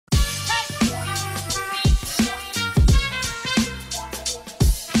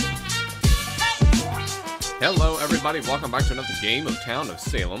Hello everybody, welcome back to another game of Town of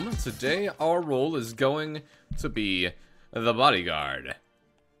Salem. Today our role is going to be the bodyguard.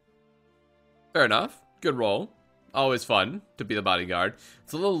 Fair enough, good role. Always fun to be the bodyguard.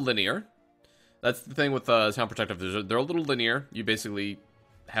 It's a little linear. That's the thing with town protectives, they're a little linear. You basically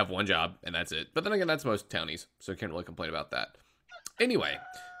have one job and that's it. But then again, that's most townies, so I can't really complain about that. Anyway,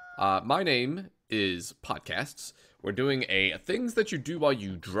 my name is Podcasts. We're doing a things that you do while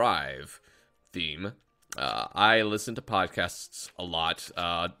you drive theme. I listen to podcasts a lot.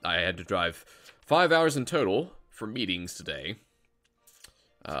 I had to drive 5 hours in total for meetings today.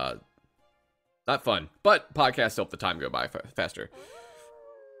 Not fun, but podcasts help the time go by faster.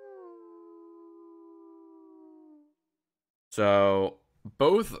 So,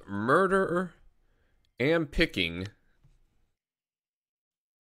 both murder and picking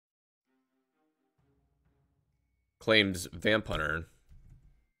claims Vamp Hunter.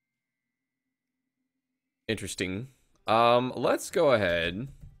 Interesting. Let's go ahead.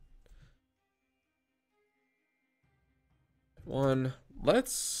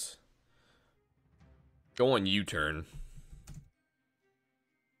 Let's go on U-turn.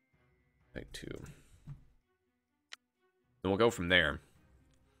 Like 2. Then we'll go from there.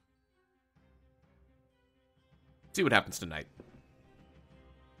 See what happens tonight.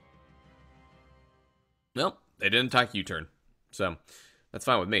 Nope, they didn't attack U-turn. So, that's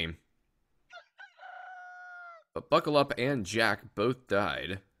fine with me. But Buckle Up and Jack both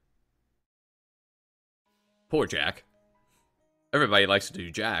died. Poor Jack. Everybody likes to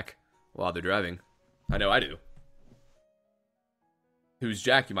do Jack while they're driving. I know I do. Who's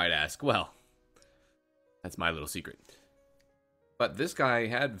Jack, you might ask? Well, that's my little secret. But this guy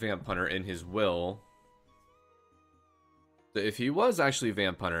had Vamp Hunter in his will. So if he was actually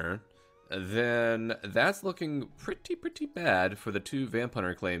Vamp Hunter, then that's looking pretty bad for the 2 Vamp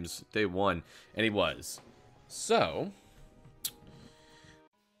Hunter claims day 1. And he was. So,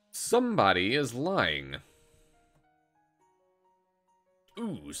 somebody is lying.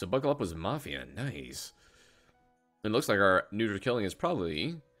 Ooh, so Buckle Up was Mafia. Nice. It looks like our neuter killing is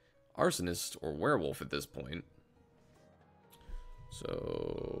probably arsonist or werewolf at this point.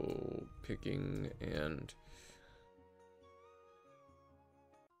 So, picking and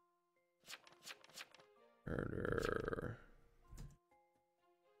murder.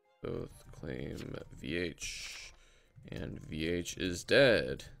 Both claim VH, and VH is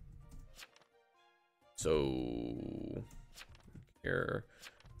dead. So, care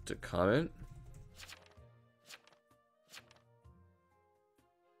to comment?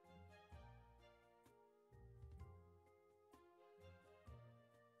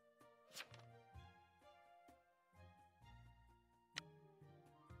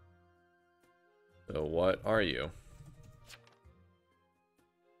 So, what are you?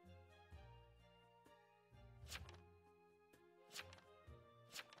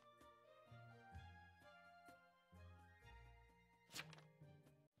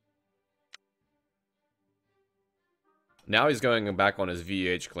 Now he's going back on his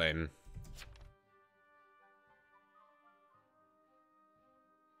VH claim.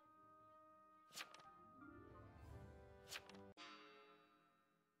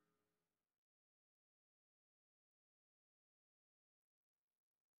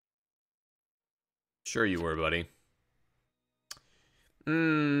 Sure you were, buddy.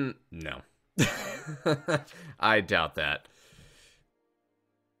 No. I doubt that.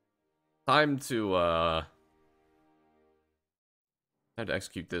 Time to I had to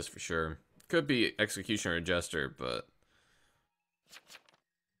execute this for sure. Could be executioner or jester, but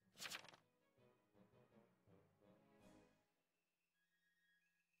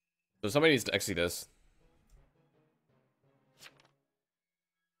so somebody needs to execute this.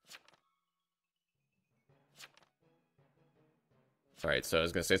 Alright, so I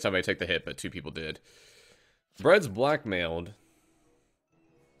was gonna say somebody take the hit, but 2 people did. Bread's blackmailed.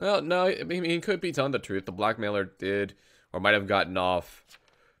 Well, no, I mean, he could be telling the truth. The blackmailer did, or might have gotten off.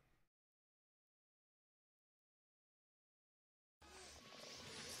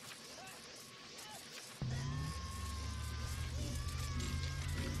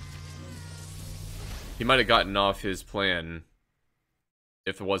 He might have gotten off his plan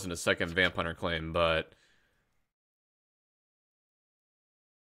if there wasn't a second Vamp Hunter claim, but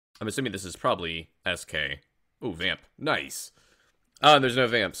I'm assuming this is probably SK. Ooh, Vamp. Nice. There's no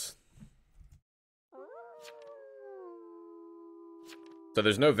Vamps. So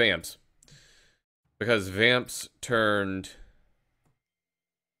there's no Vamps. Because Vamps turned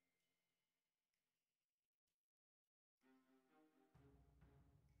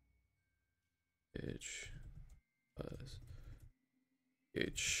H.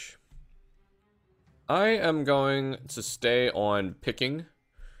 I am going to stay on picking,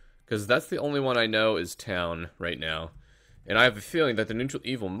 because that's the only one I know is town right now. And I have a feeling that the neutral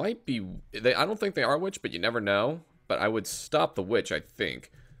evil might be... I don't think they are witch, but you never know. But I would stop the witch, I think.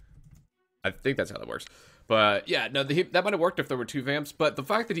 I think that's how that works. But yeah, no, that might have worked if there were 2 vamps. But the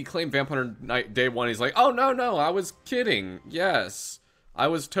fact that he claimed Vamp Hunter Night day 1, he's like, oh, no, I was kidding. Yes, I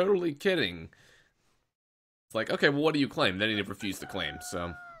was totally kidding. It's like, okay, well, what do you claim? Then he refused to claim,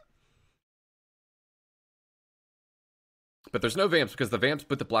 so... But there's no vamps because the vamps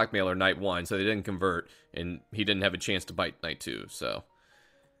put the blackmailer night 1, so they didn't convert, and he didn't have a chance to bite night 2, so...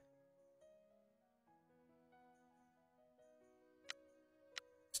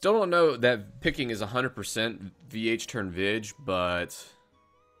 Still don't know that picking is 100% VH turn Vig, but...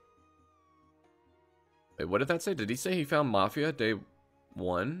 Wait, what did that say? Did he say he found Mafia day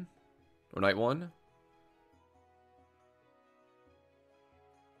 1? Or night 1?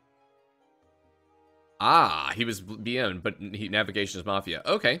 Ah, he was BM, but navigation is Mafia.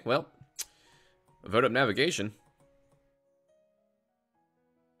 Okay, well, vote up navigation.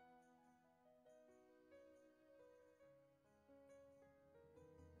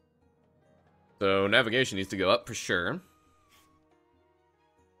 So navigation needs to go up for sure.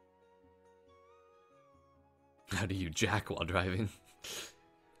 How do you jack while driving?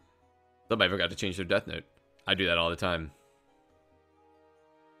 Somebody forgot to change their death note. I do that all the time.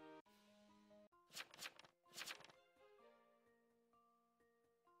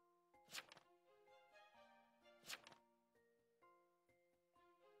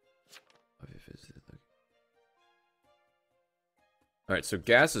 Alright, so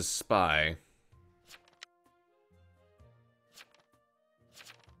gas is spy.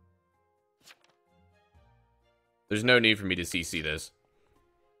 There's no need for me to CC this.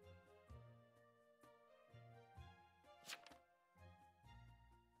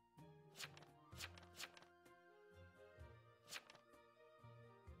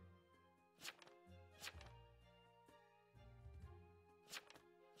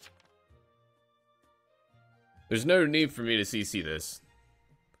 There's no need for me to CC this.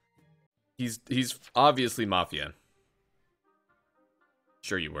 He's obviously Mafia.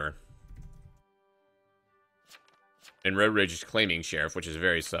 Sure you were. And Road Rage is claiming Sheriff, which is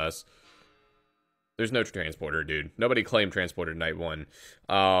very sus. There's no transporter, dude. Nobody claimed transporter night 1.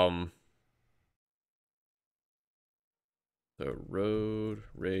 So Road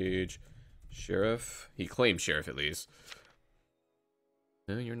Rage Sheriff. He claimed Sheriff at least.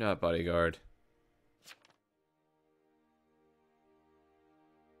 No, you're not bodyguard.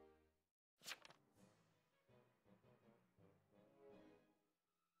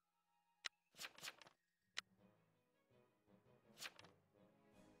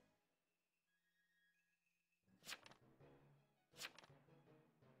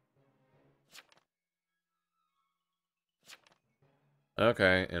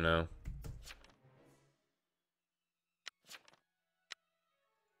 Okay, you know.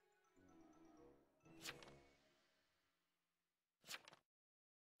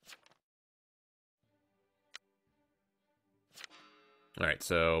 Alright,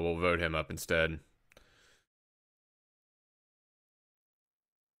 so we'll vote him up instead.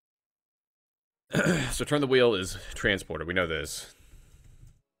 So turn the wheel is transporter, we know this.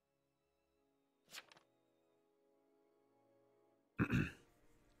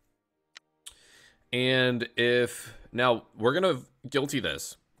 And if... Now, we're gonna guilty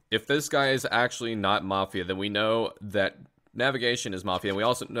this. If this guy is actually not Mafia, then we know that navigation is Mafia, and we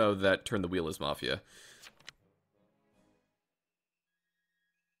also know that turn the wheel is Mafia.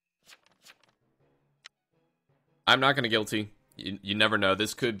 I'm not gonna guilty. You never know.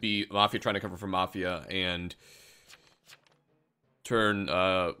 This could be Mafia trying to cover for Mafia, and turn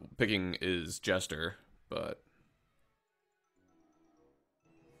picking is Jester, but...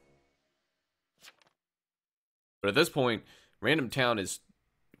 But at this point, random town is...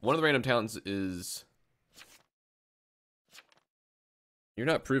 One of the random towns is... You're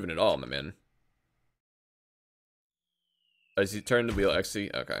not proven at all, my man. As you turn the wheel, XC?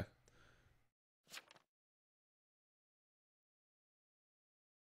 Okay.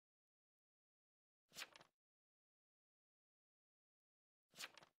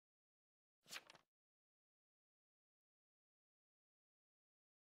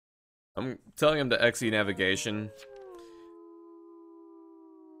 I'm telling him to XE navigation.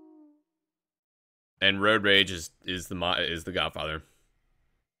 And Road Rage is the Godfather.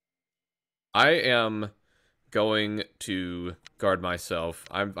 I am going to guard myself.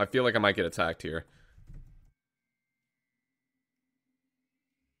 I feel like I might get attacked here.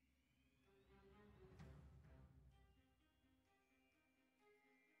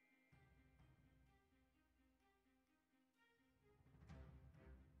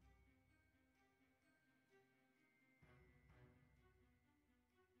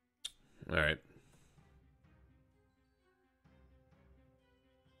 Alright.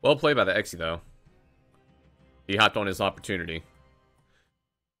 Well played by the Exy, though. He hopped on his opportunity.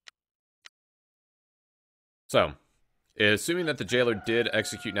 So, assuming that the jailer did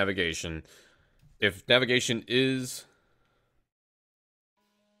execute navigation, if navigation is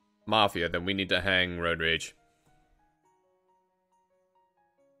Mafia, then we need to hang Road Rage.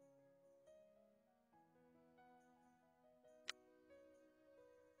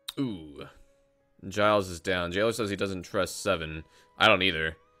 Ooh. Giles is down. Jailer says he doesn't trust 7. I don't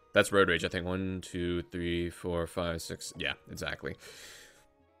either. That's Road Rage, I think. 1, 2, 3, 4, 5, 6. Yeah, exactly.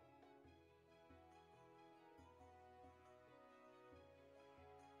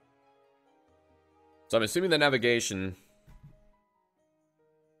 So I'm assuming the navigation...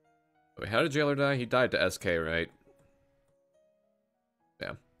 Wait, how did Jailer die? He died to SK, right?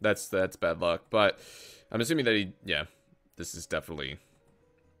 Yeah, that's bad luck. But I'm assuming that he... Yeah, this is definitely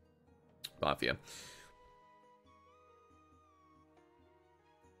Mafia.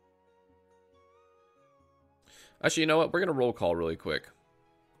 Actually, you know what? We're going to roll call really quick.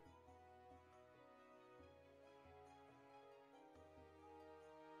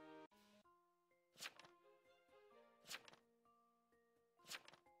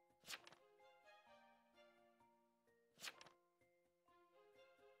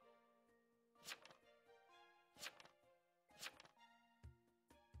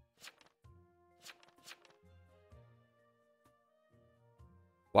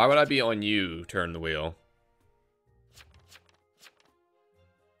 Why would I be on you, turn the wheel?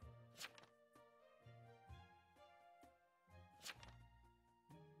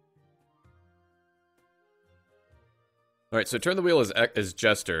 Alright, so turn the wheel is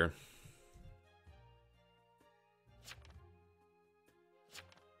Jester.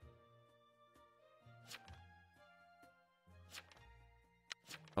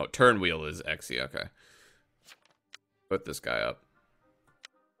 Oh, turn wheel is Exy, okay. Put this guy up.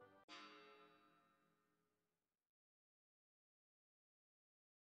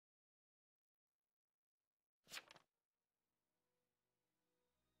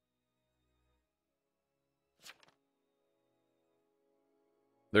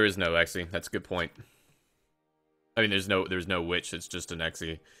 There is no Exy. That's a good point. I mean, there's no witch. It's just an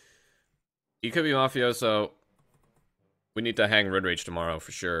Exy. He could be Mafioso. We need to hang Road Rage tomorrow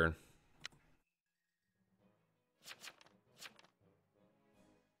for sure.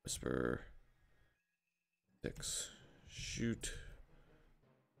 Whisper. 6. Shoot.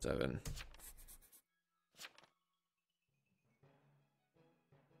 7.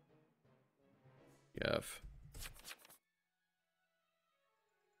 F.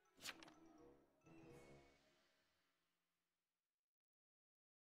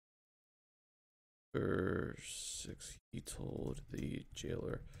 Verse 6. He told the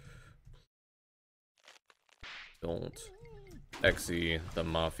jailer, don't Exy the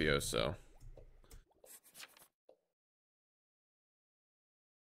Mafioso.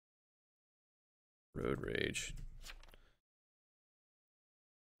 Road Rage.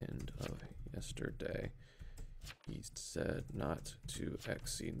 End of yesterday. He said not to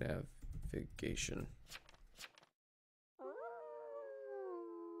Exy navigation.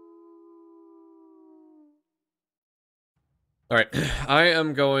 Alright, I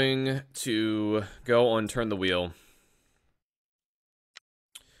am going to go on Turn the Wheel.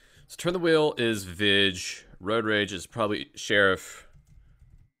 So Turn the Wheel is Vig. Road Rage is probably Sheriff.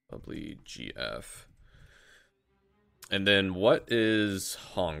 Probably GF. And then what is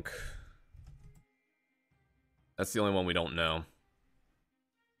Honk? That's the only one we don't know.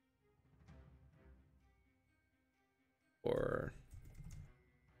 Or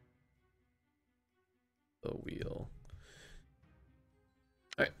the wheel.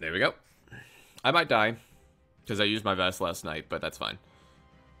 Alright, there we go. I might die, because I used my vest last night, but that's fine.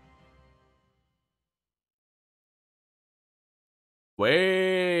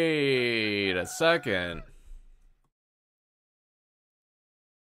 Wait a second.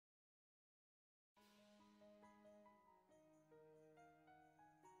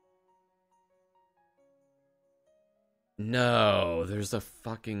 No, there's a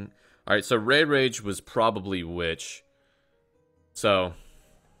fucking... Alright, so Raid Rage was probably Witch. So...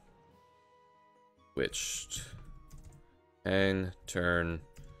 Witched. Hang, turn.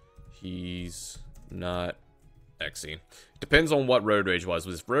 He's not Exy. Depends on what Road Rage was.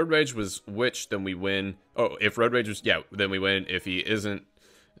 If Road Rage was Witch, then we win. Oh, if Road Rage was... Yeah, then we win. If he isn't,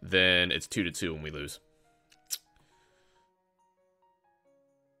 then it's 2-2 and we lose.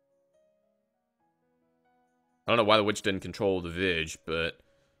 I don't know why the Witch didn't control the Vig, but...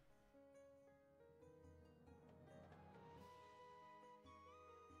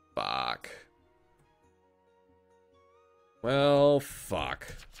 Fuck. Well, fuck.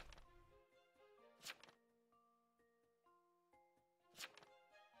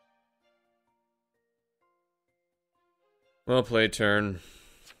 Well played, turn.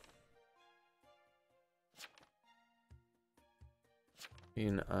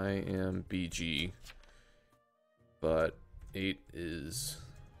 I am BG. But 8 is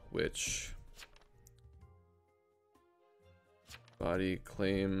which? Body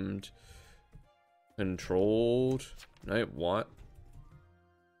claimed. Controlled. Night what?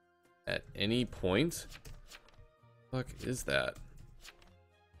 At any point? Fuck is that?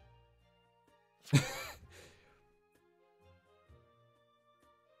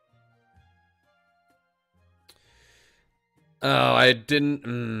 Oh, I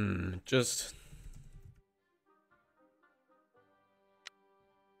didn't. Just.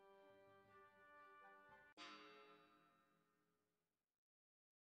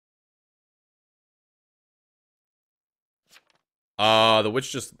 The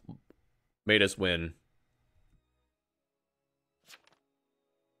witch just made us win.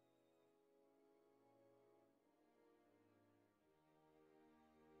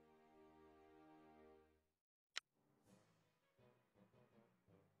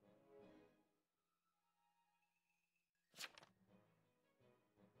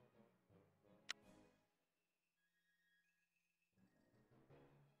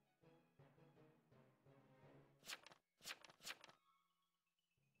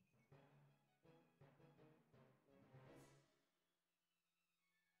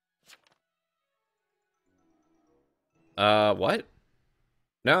 What?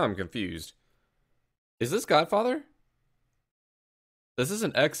 Now I'm confused. Is this Godfather? This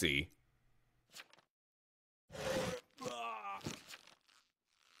isn't Exy.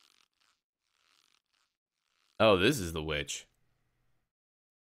 Oh, this is the witch.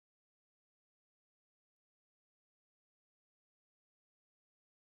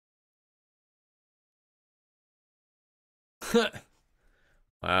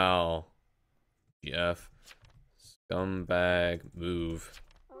 Wow. Jeff. Scumbag move.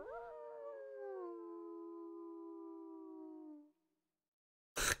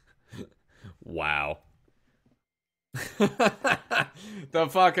 Wow. The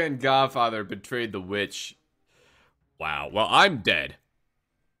fucking Godfather betrayed the witch. Wow. Well, I'm dead.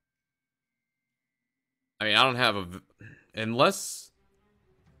 I mean, I don't have a... Unless...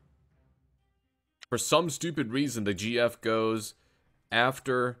 For some stupid reason, the GF goes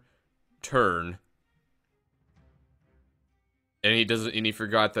after turn. And he doesn't... And he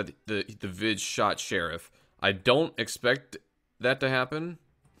forgot that the Vid shot Sheriff. I don't expect that to happen.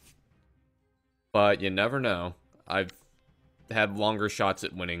 But you never know. I've had longer shots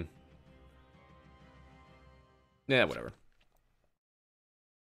at winning. Yeah, whatever.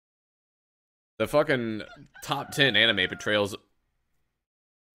 The fucking top 10 anime betrayals.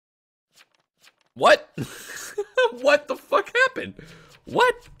 What? What the fuck happened?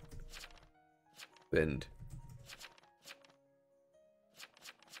 What? Bend.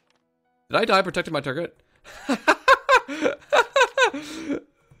 Did I die protecting my target?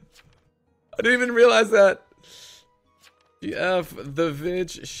 I didn't even realize that. GF, the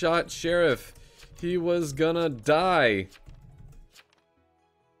Vidge shot Sheriff. He was gonna die.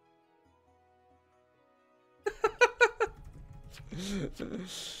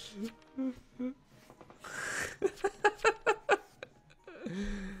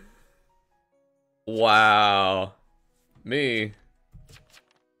 Wow. Me.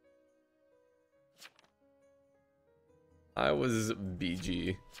 I was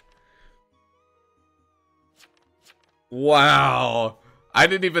BG. Wow. I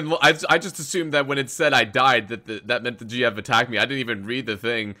didn't even... I just assumed that when it said I died, that meant the GF attacked me. I didn't even read the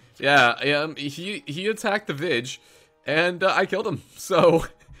thing. Yeah, he attacked the Vidge, and I killed him. So,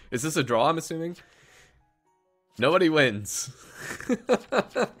 is this a draw, I'm assuming? Nobody wins.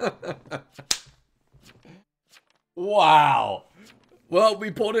 Wow. Well,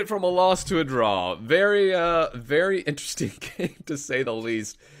 we pulled it from a loss to a draw. Very, very interesting game, to say the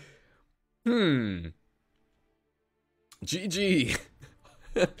least. GG.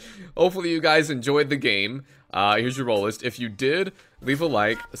 Hopefully you guys enjoyed the game. Here's your roll list. If you did, leave a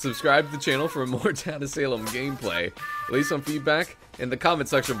like, subscribe to the channel for more Town of Salem gameplay. Leave some feedback in the comment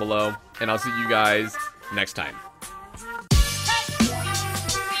section below, and I'll see you guys next time.